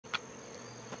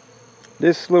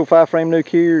This little 5-frame nuke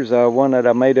here is one that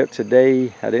I made up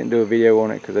today. I didn't do a video on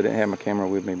it because I didn't have my camera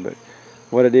with me, but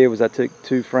what I did was I took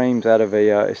 2 frames out of a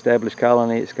established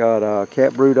colony. It's got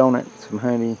cat brood on it, some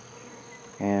honey,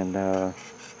 and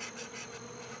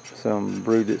some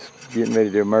brood that's getting ready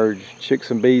to emerge. Shook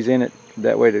some bees in it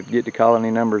that way to get the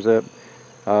colony numbers up.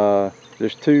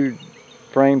 There's 2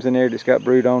 frames in there that's got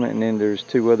brood on it, and then there's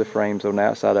 2 other frames on the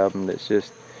outside of them that's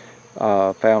just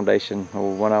foundation,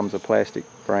 or one of them's a plastic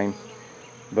frame.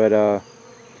 But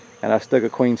and I stuck a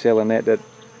queen cell in that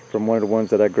from one of the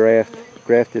ones that I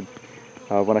grafted.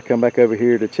 When I come back over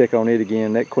here to check on it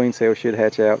again, that queen cell should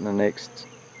hatch out in the next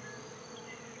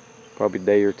probably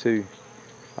day or 2.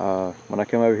 When I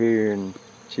come over here and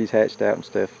she's hatched out and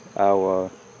stuff,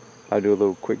 I'll do a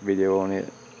little quick video on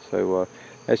it. So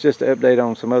that's just an update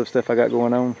on some other stuff I got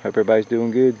going on. Hope everybody's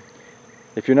doing good.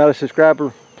 If you're not a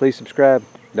subscriber, please subscribe.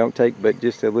 Don't take but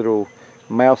just a little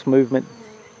mouse movement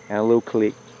and a little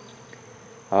click.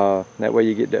 That way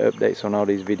you get the updates on all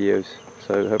these videos.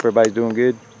 So hope everybody's doing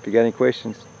good. If you got any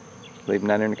questions, leave them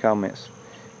down there in the comments.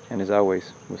 And as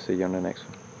always, we'll see you on the next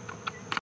one.